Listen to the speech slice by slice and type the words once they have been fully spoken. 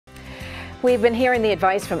We've been hearing the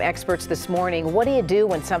advice from experts this morning. What do you do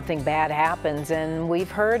when something bad happens? And we've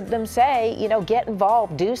heard them say, you know, get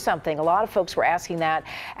involved, do something. A lot of folks were asking that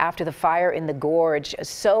after the fire in the Gorge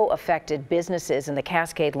so affected businesses in the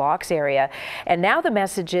Cascade Locks area. And now the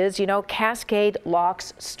message is, you know, Cascade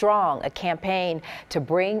Locks Strong, a campaign to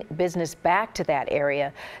bring business back to that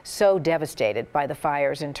area so devastated by the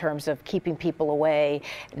fires in terms of keeping people away,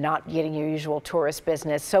 not getting your usual tourist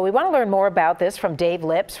business. So we want to learn more about this from Dave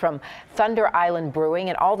Lips from Thunder Island Brewing,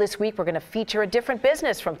 and all this week we're going to feature a different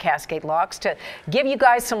business from Cascade Locks to give you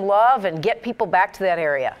guys some love and get people back to that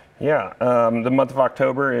area. Yeah, the month of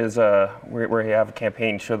October is we have a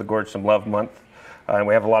campaign, Show the Gorge Some Love month, and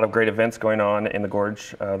we have a lot of great events going on in the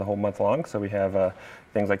Gorge the whole month long. So we have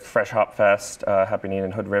things like Fresh Hop Fest happening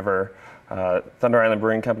in Hood River. Thunder Island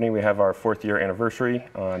Brewing Company, we have our 4th year anniversary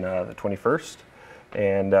on the 21st.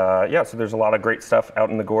 And yeah, so there's a lot of great stuff out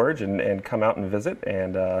in the Gorge, and come out and visit.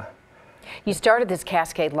 And you started this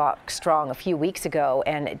Cascade Locks Strong a few weeks ago,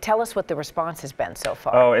 and tell us what the response has been so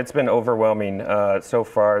far. Oh, it's been overwhelming. So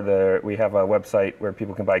far, we have a website where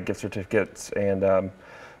people can buy gift certificates, and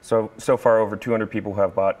so far over 200 people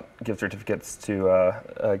have bought gift certificates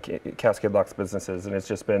to Cascade Locks businesses, and it's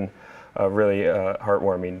just been really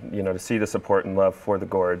heartwarming, you know, to see the support and love for the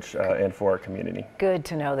Gorge and for our community. Good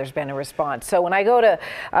to know there's been a response. So when I go to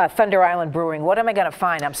Thunder Island Brewing, what am I going to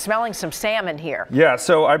find? I'm smelling some salmon here. Yeah,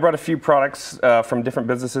 so I brought a few products from different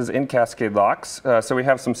businesses in Cascade Locks. So we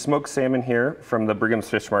have some smoked salmon here from the Brigham's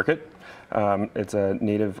Fish Market. It's a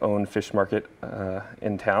native-owned fish market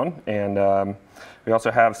in town, and we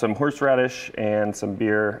also have some horseradish and some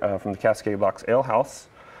beer from the Cascade Locks Ale House,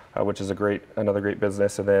 which is another great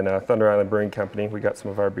business. And then Thunder Island Brewing Company, we got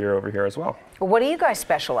some of our beer over here as well. What do you guys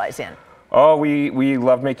specialize in? Oh, we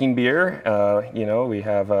love making beer. You know, we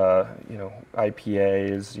have you know,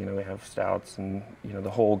 IPAs. You know, we have stouts, and you know, the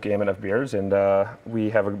whole gamut of beers. And we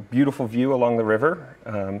have a beautiful view along the river,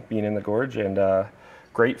 being in the Gorge, and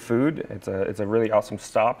great food. It's a really awesome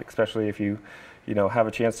stop, especially if you know, have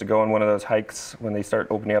a chance to go on one of those hikes when they start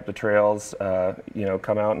opening up the trails. You know,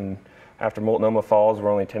 come out, and after Multnomah Falls,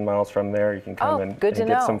 we're only 10 miles from there. You can come and get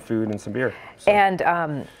some food and some beer. So.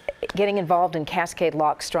 And getting involved in Cascade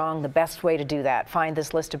Locks Strong, the best way to do that, find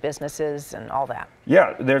this list of businesses and all that.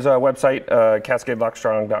 Yeah, there's a website,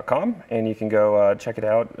 cascadelockstrong.com, and you can go check it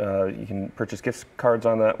out. You can purchase gift cards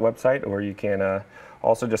on that website, or you can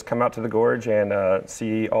also just come out to the Gorge and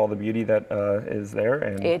see all the beauty that is there.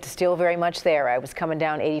 And it's still very much there. I was coming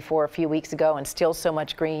down 84 a few weeks ago, and still so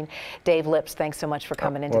much green. Dave Lips, thanks so much for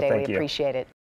coming in today. We appreciate it.